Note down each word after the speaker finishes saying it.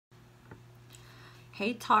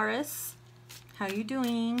Hey Taurus, how you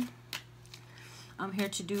doing? I'm here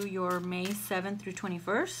to do your May 7th through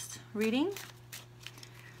 21st reading.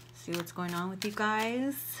 See what's going on with you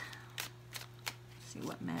guys. See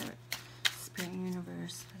what merit, Spirit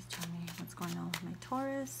Universe, please tell me what's going on with my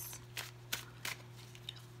Taurus.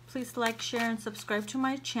 Please like, share, and subscribe to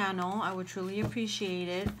my channel. I would truly appreciate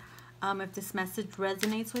it. If this message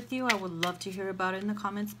resonates with you, I would love to hear about it in the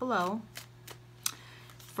comments below.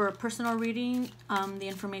 For a personal reading, the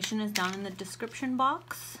information is down in the description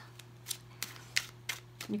box.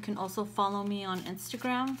 You can also follow me on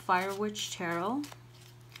Instagram, Firewitchtarot,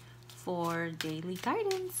 for daily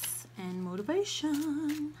guidance and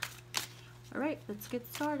motivation. All right, let's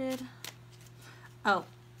get started. Oh,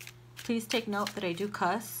 please take note that I do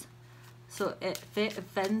cuss. So if it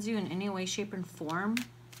offends you in any way, shape, and form,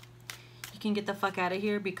 you can get the fuck out of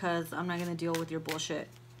here because I'm not going to deal with your bullshit.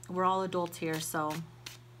 We're all adults here, so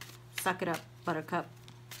suck it up, buttercup.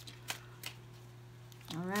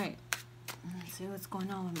 All right, let's see what's going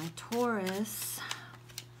on with my Taurus.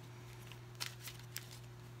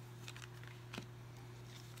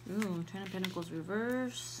 Ooh, Ten of Pentacles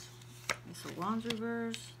reversed. Ace of Wands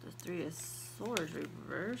reversed. The Three of Swords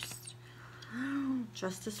reversed.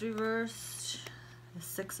 Justice reversed. The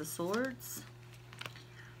Six of Swords.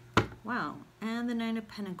 Wow, and the Nine of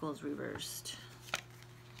Pentacles reversed.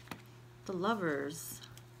 The Lovers.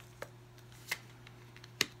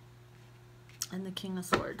 And the King of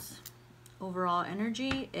Swords. Overall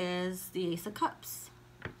energy is the Ace of Cups.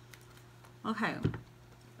 Okay.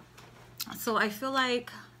 So I feel like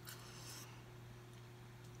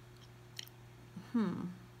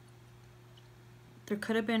there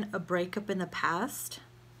could have been a breakup in the past.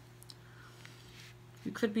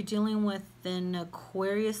 You could be dealing with an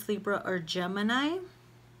Aquarius, Libra, or Gemini.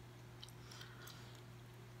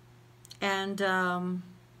 And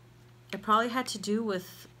it probably had to do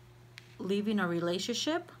with leaving a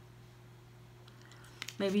relationship.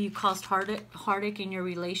 Maybe you caused heartache in your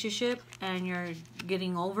relationship and you're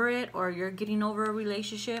getting over it, or you're getting over a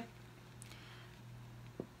relationship.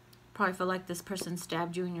 Probably feel like this person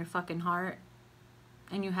stabbed you in your fucking heart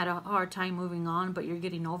and you had a hard time moving on, but you're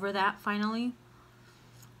getting over that finally.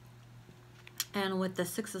 And with the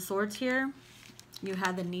Six of Swords here, you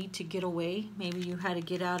had the need to get away. Maybe you had to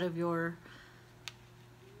get out of your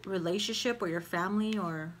relationship or your family,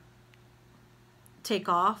 or take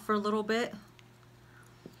off for a little bit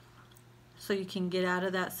so you can get out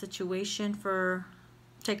of that situation, for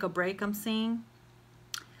take a break. I'm seeing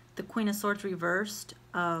the Queen of Swords reversed.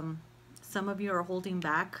 Some of you are holding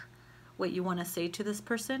back what you want to say to this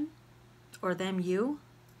person, or them, you.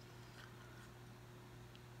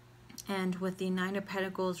 And with the Nine of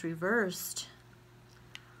Pentacles reversed,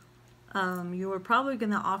 you were probably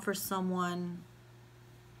going to offer someone,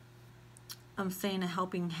 I'm saying, a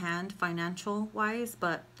helping hand financial wise,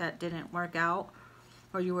 but that didn't work out.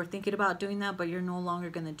 Or you were thinking about doing that, but you're no longer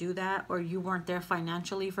going to do that. Or you weren't there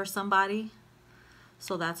financially for somebody.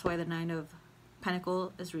 So that's why the Nine of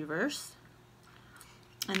Pentacles is reversed.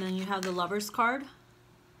 And then you have the Lovers card.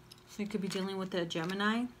 So you could be dealing with a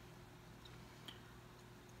Gemini.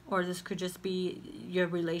 Or this could just be your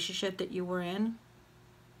relationship that you were in.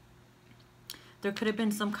 There could have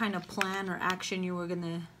been some kind of plan or action you were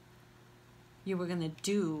gonna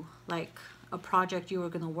do, like a project you were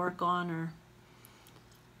gonna work on, or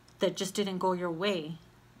that just didn't go your way,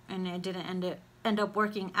 and it didn't end up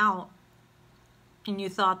working out, and you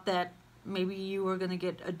thought that maybe you were gonna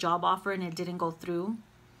get a job offer and it didn't go through,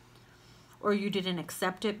 or you didn't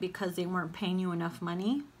accept it because they weren't paying you enough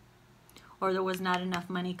money, or there was not enough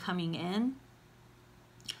money coming in.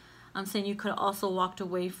 I'm saying you could have also walked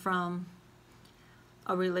away from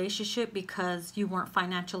a relationship because you weren't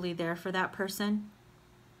financially there for that person.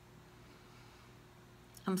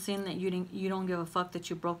 I'm saying that you don't give a fuck that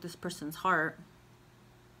you broke this person's heart,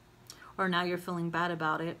 or now you're feeling bad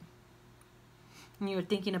about it and you're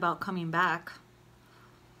thinking about coming back.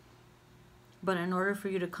 But in order for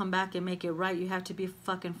you to come back and make it right, you have to be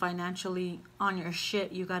fucking financially on your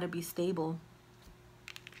shit. You got to be stable.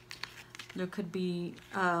 There could be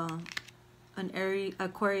an Aries,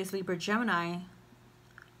 Aquarius, Libra, Gemini,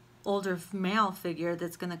 older male figure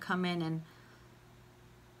that's going to come in and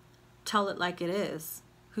tell it like it is,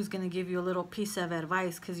 who's going to give you a little piece of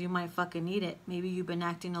advice because you might fucking need it. Maybe you've been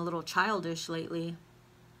acting a little childish lately,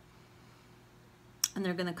 and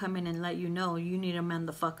they're going to come in and let you know you need to man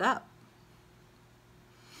the fuck up.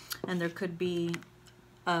 And there could be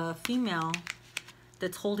a female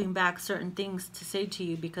that's holding back certain things to say to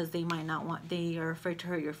you because they might not want, they are afraid to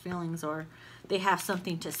hurt your feelings, or they have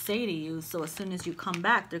something to say to you. So as soon as you come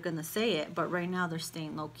back, they're going to say it. But right now they're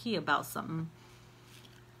staying low key about something.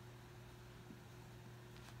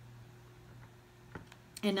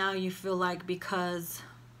 And now you feel like because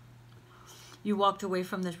you walked away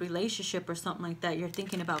from this relationship or something like that, you're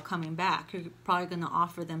thinking about coming back. You're probably going to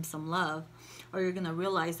offer them some love, or you're going to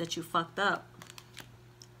realize that you fucked up.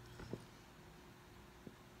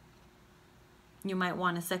 You might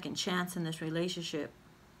want a second chance in this relationship.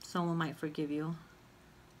 Someone might forgive you.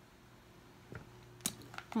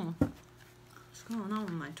 What's going on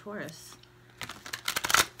with my Taurus?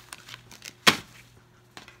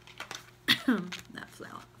 That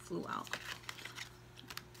flew out.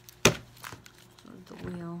 The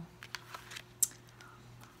wheel.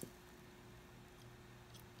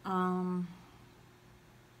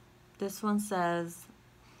 This one says,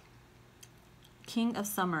 King of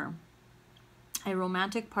Summer. A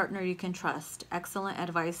romantic partner you can trust. Excellent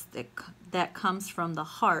advice that comes from the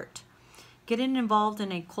heart. Getting involved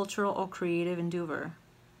in a cultural or creative endeavor.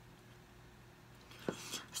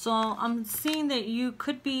 So I'm seeing that you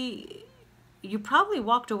probably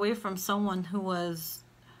walked away from someone who was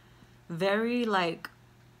very like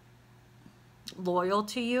loyal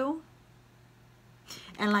to you.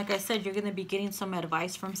 And like I said, you're going to be getting some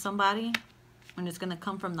advice from somebody. And it's going to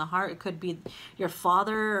come from the heart. It could be your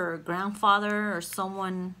father or grandfather or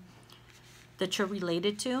someone that you're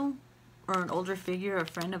related to, or an older figure, a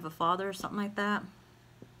friend of a father or something like that.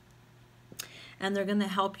 And they're going to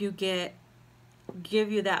help you give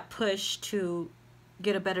you that push to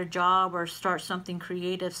get a better job or start something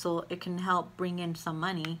creative so it can help bring in some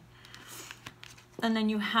money. And then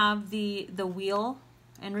you have the wheel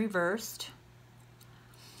in reversed.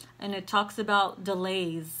 And it talks about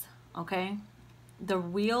delays, okay? The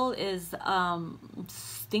wheel is,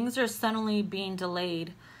 things are suddenly being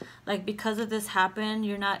delayed. Like because of this happened,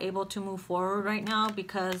 you're not able to move forward right now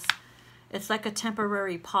because it's like a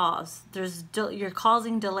temporary pause. You're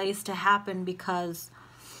causing delays to happen because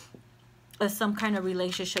of some kind of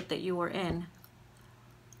relationship that you were in.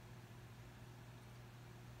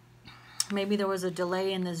 Maybe there was a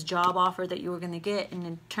delay in this job offer that you were going to get and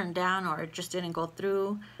it turned down, or it just didn't go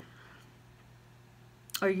through.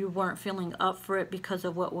 Or you weren't feeling up for it because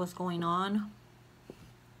of what was going on.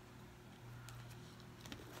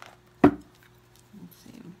 Let's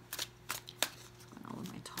see. What's going on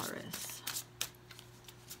with my Taurus?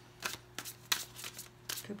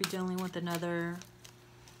 Could be dealing with another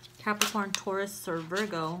Capricorn, Taurus, or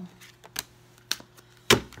Virgo.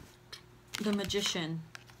 The Magician.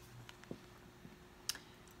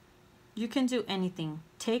 You can do anything.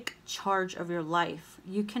 Take charge of your life.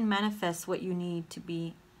 You can manifest what you need to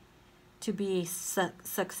be a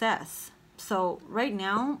success. So right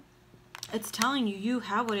now, it's telling you you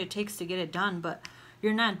have what it takes to get it done, but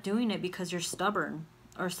you're not doing it because you're stubborn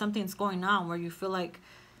or something's going on where you feel like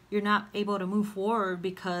you're not able to move forward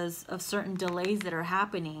because of certain delays that are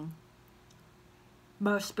happening.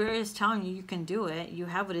 But Spirit is telling you you can do it. You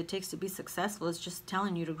have what it takes to be successful. It's just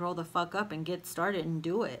telling you to grow the fuck up and get started and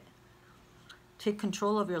do it. Take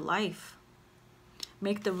control of your life.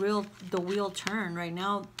 Make the wheel turn. Right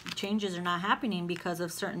now, changes are not happening because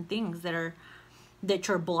of certain things that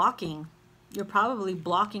you're blocking. You're probably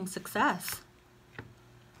blocking success.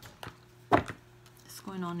 What's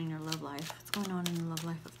going on in your love life? What's going on in the love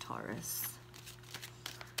life of Taurus?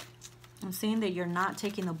 I'm seeing that you're not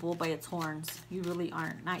taking the bull by its horns. You really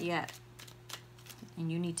aren't. Not yet.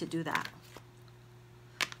 And you need to do that.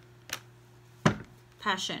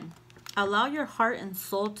 Passion. Allow your heart and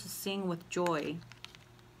soul to sing with joy.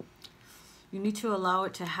 You need to allow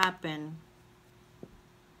it to happen.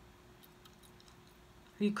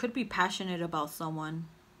 You could be passionate about someone.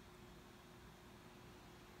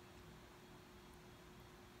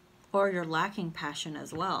 Or you're lacking passion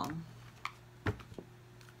as well. Let's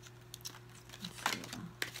see.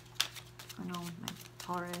 What's going on with my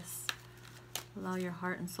Taurus? Allow your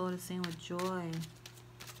heart and soul to sing with joy.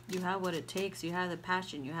 You have what it takes. You have the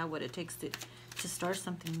passion. You have what it takes to start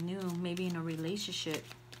something new. Maybe in a relationship.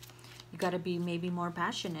 You got to be maybe more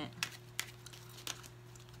passionate.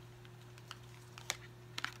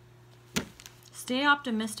 Stay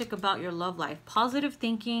optimistic about your love life. Positive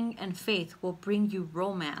thinking and faith will bring you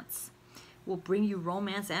romance. Will bring you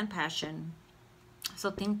romance and passion.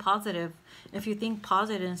 So think positive. If you think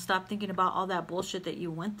positive and stop thinking about all that bullshit that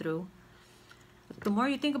you went through. The more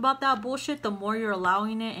you think about that bullshit, the more you're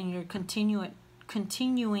allowing it and you're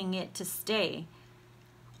continuing it to stay.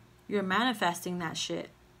 You're manifesting that shit.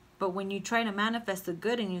 But when you try to manifest the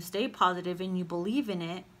good and you stay positive and you believe in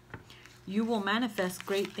it, you will manifest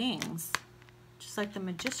great things. Just like the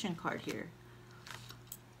Magician card here.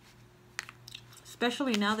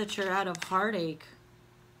 Especially now that you're out of heartache.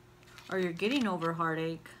 Or you're getting over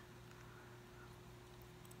heartache.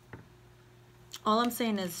 All I'm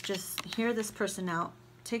saying is just hear this person out.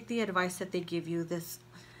 take the advice that they give you, this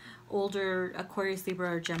older Aquarius,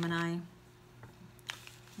 Libra, or Gemini.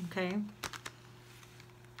 Okay?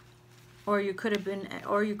 Or you could have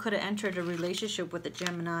entered a relationship with a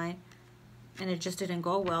Gemini and it just didn't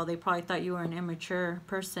go well. They probably thought you were an immature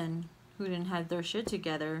person who didn't have their shit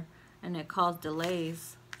together, and it caused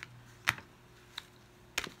delays.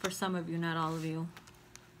 For some of you, not all of you.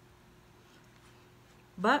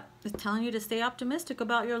 But it's telling you to stay optimistic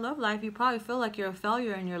about your love life. You probably feel like you're a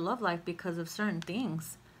failure in your love life because of certain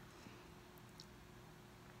things.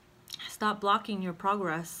 Stop blocking your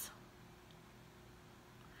progress.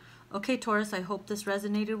 Okay, Taurus, I hope this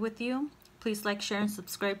resonated with you. Please like, share, and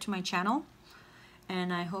subscribe to my channel.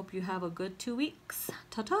 And I hope you have a good 2 weeks.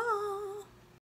 Ta-ta!